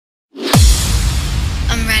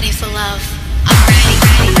ready for love. I'm ready,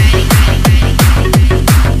 ready, ready, ready, ready, ready.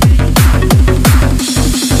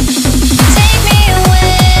 Take me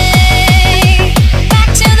away, back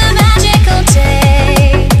to the magical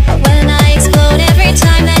day, when I explode every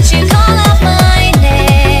time that you call out my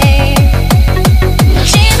name.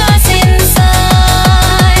 Shivers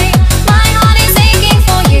inside, my heart is aching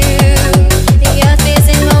for you. The earth is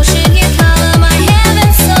in motion, you color my heaven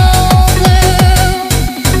so blue.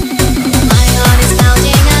 My heart is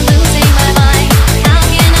pounding, I'm losing my mind. How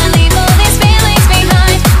can I leave all these feelings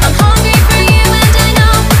behind? I'm hungry for you and I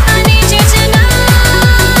know I need you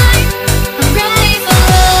tonight. I'm ready for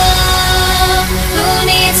love, who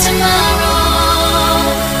needs tomorrow?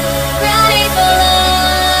 Ready for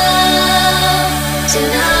love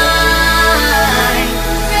tonight.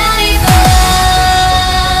 Ready for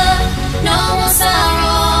love, no more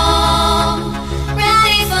sorrow.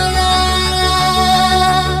 Ready for love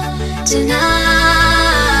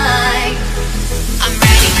tonight. I'm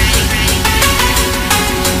ready, ready, ready,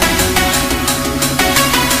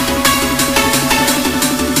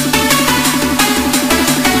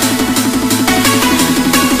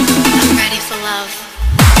 I'm ready for love.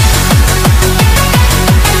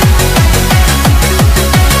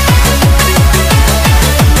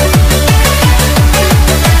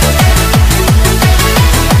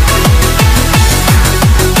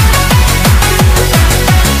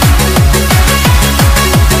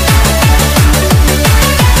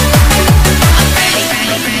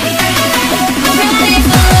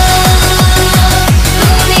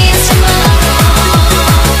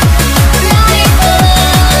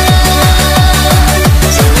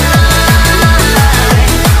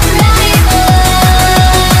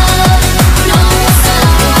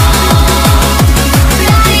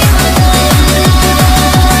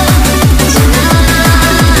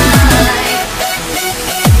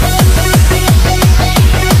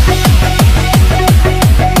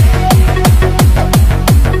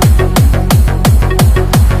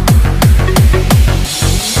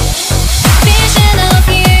 Vision of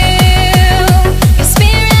you, your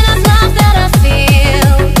spirit of love that I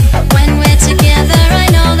feel. When we're together, I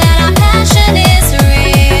know that our passion is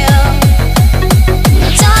real.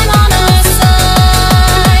 Time on our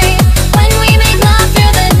side, when we make love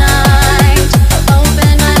through the night.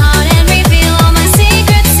 Open my heart and reveal all my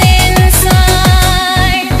secrets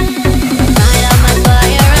inside. Light up my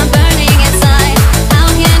fire, I'm burning inside. How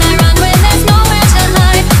can I run when there's nowhere to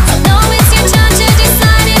hide? So know it's your turn to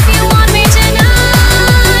decide if you want me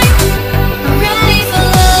tonight. I'm ready for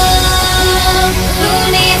love, who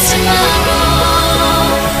needs tomorrow?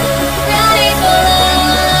 Ready for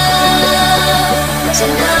love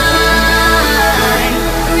tonight.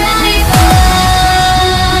 Ready for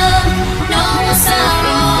love, no more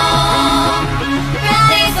sorrow.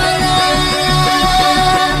 Ready for love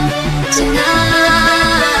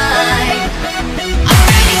tonight. I'm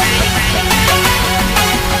ready, ready, ready,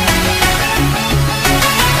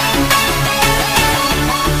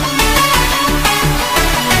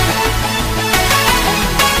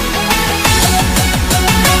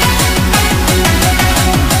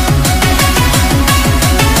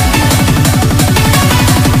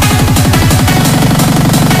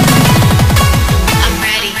 I'm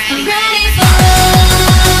ready, ready, ready for love,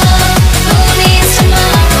 who needs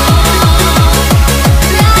tomorrow?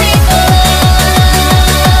 Ready for love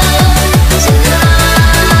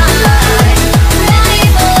tonight. Ready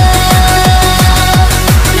for love,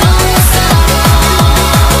 no more sorrow.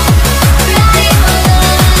 Ready for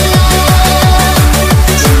love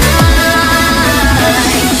tonight.